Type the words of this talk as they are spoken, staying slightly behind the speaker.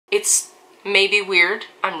It's maybe weird,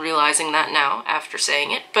 I'm realizing that now after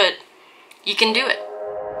saying it, but you can do it.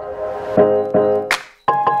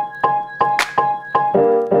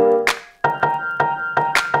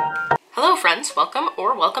 Hello friends, welcome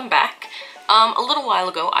or welcome back. A little while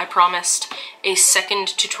ago I promised a second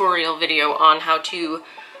tutorial video on how to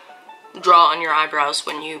draw on your eyebrows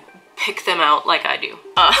when you pick them out like I do.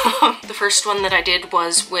 The first one that I did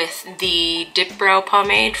was with the Dip Brow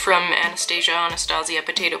Pomade from Anastasia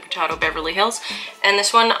Potato Beverly Hills. And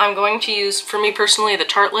this one I'm going to use, for me personally, the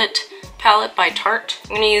Tartlet palette by Tarte.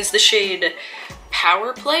 I'm going to use the shade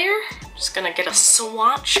Power Player. Just gonna get a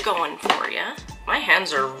swatch going for you. My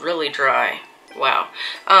hands are really dry. Wow.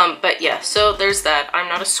 But yeah, so there's that. I'm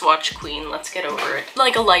not a swatch queen, let's get over it.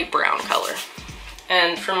 Like a light brown color.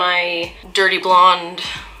 And for my dirty blonde,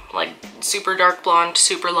 like super dark blonde,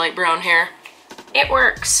 super light brown hair, it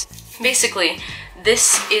works. Basically,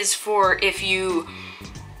 this is for if you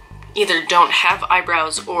either don't have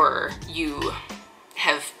eyebrows or you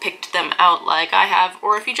have picked them out like I have,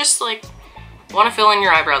 or if you just like want to fill in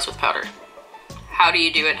your eyebrows with powder. How do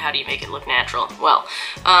you do it? How do you make it look natural? Well,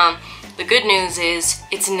 the good news is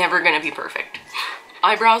it's never gonna be perfect.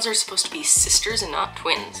 Eyebrows are supposed to be sisters and not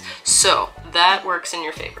twins, so that works in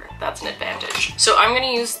your favor. That's an advantage. So I'm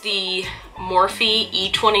gonna use the Morphe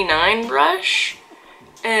E29 brush,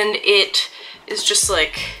 and it is just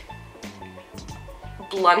like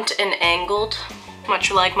blunt and angled,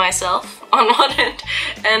 much like myself on one end,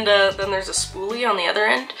 and then there's a spoolie on the other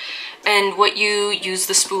end. And what you use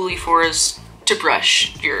the spoolie for is to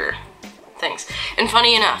brush your things. And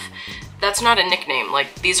funny enough, that's not a nickname,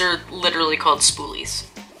 like these are literally called spoolies.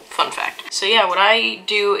 Fun fact. So yeah, what I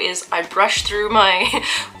do is I brush through my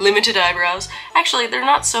limited eyebrows. Actually, they're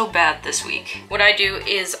not so bad this week. What I do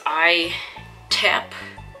is I tap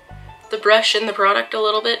the brush in the product a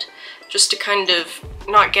little bit, just to kind of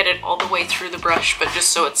not get it all the way through the brush, but just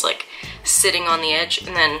so it's like sitting on the edge,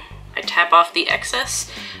 and then I tap off the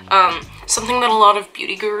excess. Something that a lot of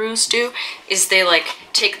beauty gurus do is they like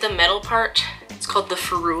take the metal part, it's called the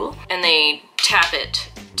ferrule, and they tap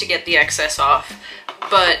it to get the excess off.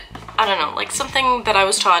 But I don't know, like something that I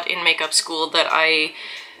was taught in makeup school that I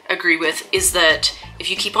agree with is that if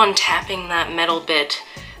you keep on tapping that metal bit,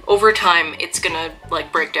 over time it's gonna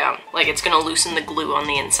like break down. Like it's gonna loosen the glue on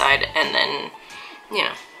the inside, and then, you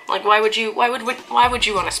know, like why would you want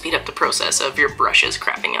to speed up the process of your brushes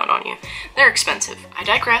crapping out on you? They're expensive. I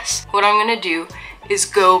digress. What I'm gonna do is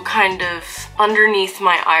go kind of underneath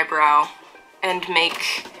my eyebrow and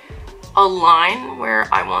make a line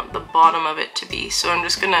where I want the bottom of it to be. So I'm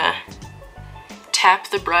just gonna tap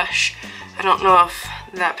the brush. I don't know if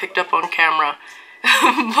that picked up on camera,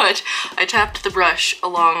 but I tapped the brush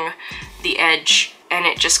along the edge and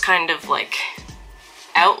it just kind of like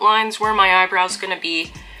outlines where my eyebrow's gonna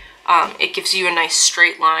be. It gives you a nice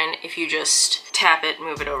straight line if you just tap it,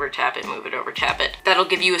 move it over, tap it, move it over, tap it. That'll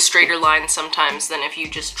give you a straighter line sometimes than if you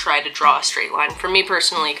just try to draw a straight line. For me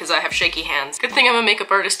personally, because I have shaky hands. Good thing I'm a makeup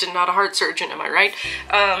artist and not a heart surgeon, am I right?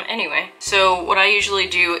 Anyway, so what I usually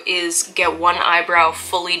do is get one eyebrow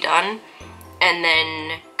fully done and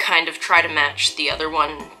then kind of try to match the other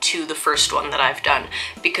one to the first one that I've done.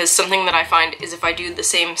 Because something that I find is if I do the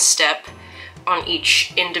same step on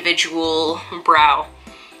each individual brow,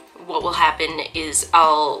 what will happen is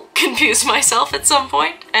I'll confuse myself at some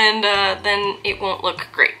point, and then it won't look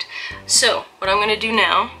great. So what I'm gonna do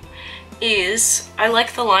now is, I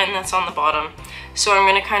like the line that's on the bottom, so I'm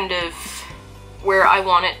gonna kind of, where I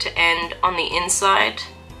want it to end on the inside,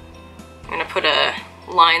 I'm gonna put a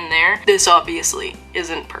line there. This obviously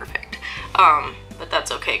isn't perfect, but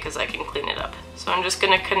that's okay because I can clean it up. So I'm just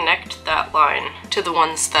gonna connect that line to the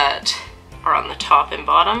ones that are on the top and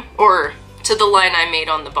bottom, or to the line I made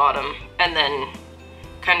on the bottom, and then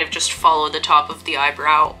kind of just follow the top of the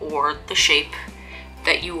eyebrow or the shape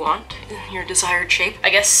that you want, your desired shape. I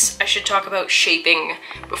guess I should talk about shaping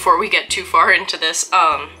before we get too far into this.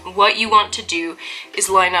 What you want to do is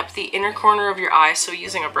line up the inner corner of your eye, so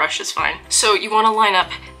using a brush is fine. So you want to line up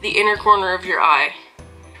the inner corner of your eye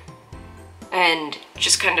and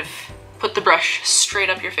just kind of put the brush straight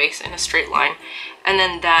up your face in a straight line, and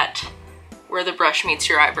then that where the brush meets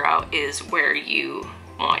your eyebrow is where you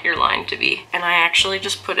want your line to be. And I actually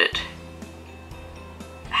just put it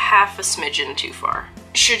half a smidgen too far.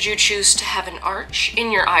 Should you choose to have an arch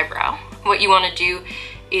in your eyebrow, what you want to do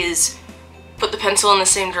is put the pencil in the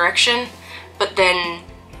same direction, but then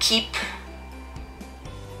keep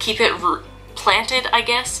it planted, I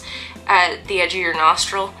guess, at the edge of your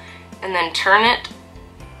nostril, and then turn it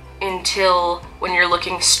until when you're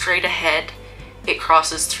looking straight ahead, it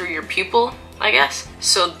crosses through your pupil, I guess.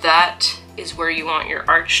 So that is where you want your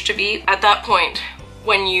arch to be. At that point,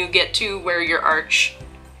 when you get to where your arch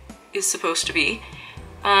is supposed to be,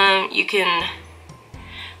 you can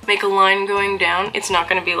make a line going down. It's not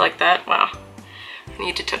gonna be like that. Wow, I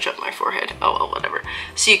need to touch up my forehead. Oh well, whatever.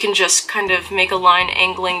 So you can just kind of make a line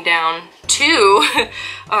angling down to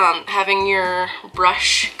having your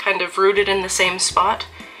brush kind of rooted in the same spot.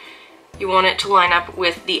 You want it to line up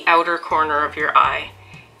with the outer corner of your eye,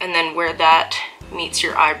 and then where that meets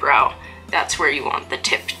your eyebrow, that's where you want the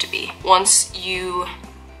tip to be. Once you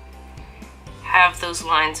have those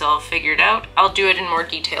lines all figured out, I'll do it in more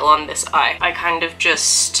detail on this eye. I kind of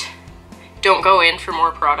just don't go in for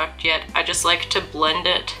more product yet. I just like to blend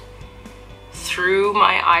it through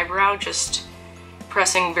my eyebrow, just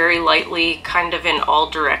pressing very lightly kind of in all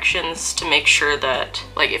directions to make sure that,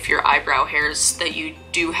 like, if your eyebrow hairs that you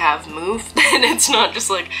do have move, then it's not just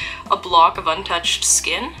like a block of untouched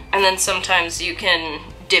skin. And then sometimes you can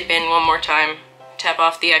dip in one more time, tap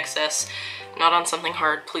off the excess. Not on something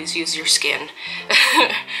hard, please use your skin.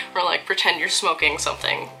 Or like pretend you're smoking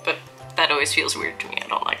something, but that always feels weird to me, I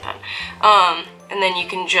don't like that. And then you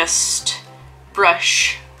can just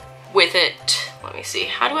brush with it. Let me see,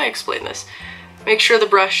 how do I explain this? Make sure the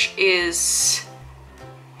brush is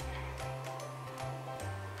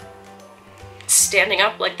standing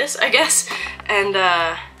up like this, I guess, and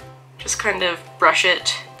just kind of brush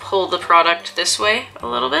it, pull the product this way a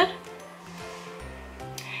little bit.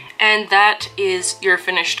 And that is your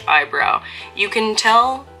finished eyebrow. You can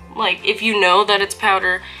tell, like, if you know that it's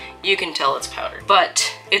powder, you can tell it's powder.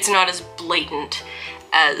 But it's not as blatant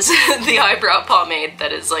as the eyebrow pomade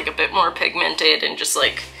that is like a bit more pigmented and just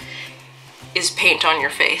like is paint on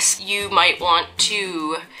your face. You might want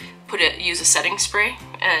to use a setting spray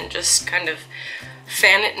and just kind of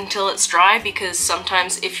fan it until it's dry, because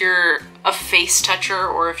sometimes if you're a face toucher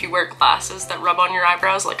or if you wear glasses that rub on your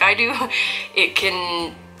eyebrows like I do, it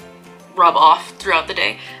can rub off throughout the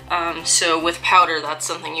day. So with powder, that's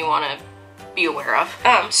something you want to be aware of.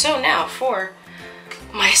 So now for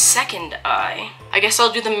my second eye, I guess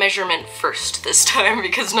I'll do the measurement first this time,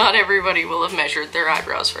 because not everybody will have measured their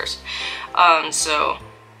eyebrows first. So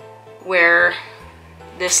where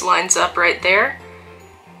this lines up right there,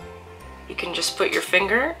 you can just put your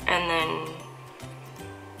finger and then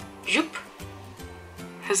zoop.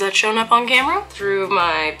 Has that shown up on camera? Through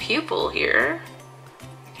my pupil here,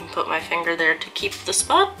 put my finger there to keep the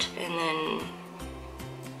spot, and then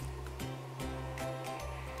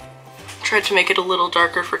tried to make it a little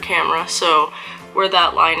darker for camera, so where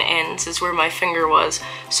that line ends is where my finger was.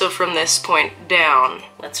 So from this point down,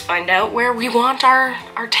 let's find out where we want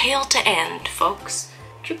our tail to end, folks.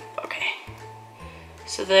 Okay,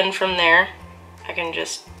 so then from there I can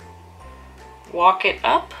just walk it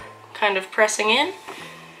up, kind of pressing in.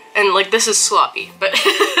 And like, this is sloppy, but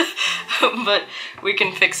but we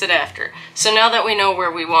can fix it after. So now that we know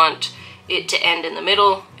where we want it to end in the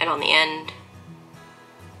middle and on the end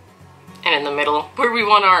and in the middle, where we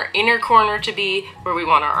want our inner corner to be, where we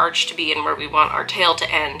want our arch to be, and where we want our tail to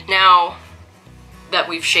end. Now that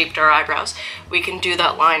we've shaped our eyebrows, we can do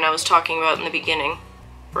that line I was talking about in the beginning,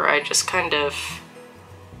 where I just kind of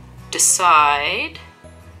decide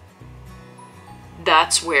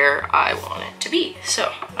that's where I want it to be.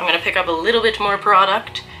 So I'm gonna pick up a little bit more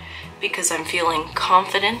product because I'm feeling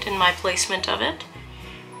confident in my placement of it,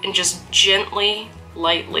 and just gently,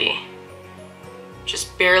 lightly,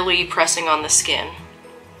 just barely pressing on the skin,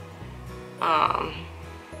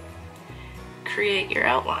 create your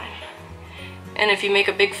outline. And if you make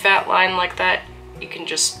a big fat line like that, you can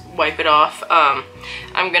just wipe it off.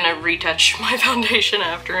 I'm gonna retouch my foundation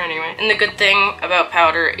after anyway. And the good thing about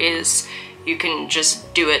powder is you can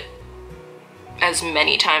just do it as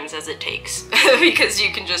many times as it takes because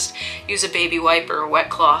you can just use a baby wipe or a wet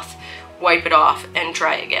cloth, wipe it off, and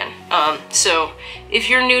try again. So if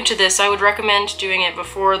you're new to this, I would recommend doing it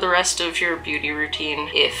before the rest of your beauty routine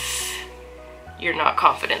if you're not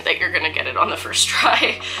confident that you're gonna get it on the first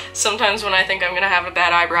try. Sometimes when I think I'm gonna have a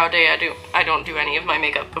bad eyebrow day, I don't do any of my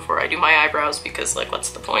makeup before I do my eyebrows, because like, what's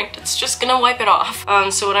the point? It's just gonna wipe it off.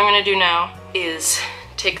 So what I'm gonna do now is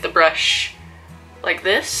take the brush like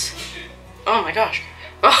this. Oh my gosh.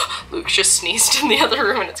 Oh, Luke just sneezed in the other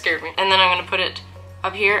room and it scared me. And then I'm gonna put it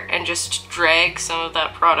up here and just drag some of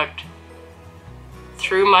that product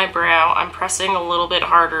through my brow. I'm pressing a little bit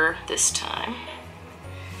harder this time.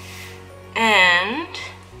 And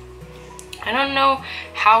I don't know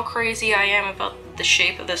how crazy I am about the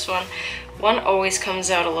shape of this one. One always comes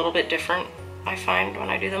out a little bit different, I find, when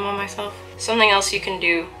I do them on myself. Something else you can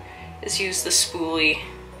do is use the spoolie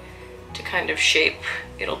to kind of shape.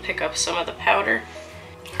 It'll pick up some of the powder.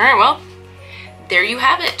 Alright, well, there you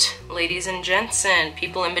have it, ladies and gents and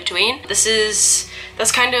people in between.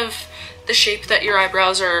 That's kind of the shape that your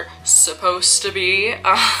eyebrows are supposed to be.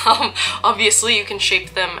 Obviously you can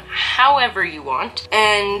shape them however you want,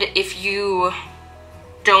 and if you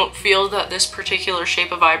don't feel that this particular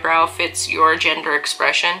shape of eyebrow fits your gender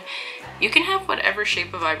expression, you can have whatever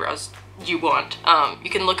shape of eyebrows you want. You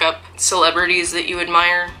can look up celebrities that you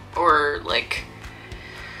admire, or like,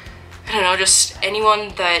 I don't know, just anyone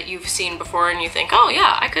that you've seen before and you think, oh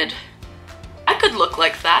yeah, I could look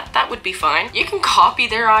like that. That would be fine. You can copy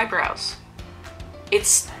their eyebrows.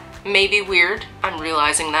 It's maybe weird, I'm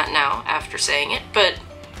realizing that now after saying it, but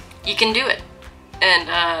you can do it.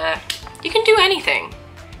 And you can do anything.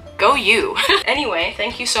 Go you. Anyway,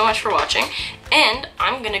 thank you so much for watching, and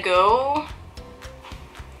I'm gonna go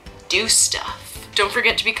do stuff. Don't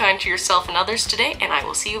forget to be kind to yourself and others today, and I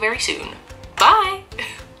will see you very soon. Bye!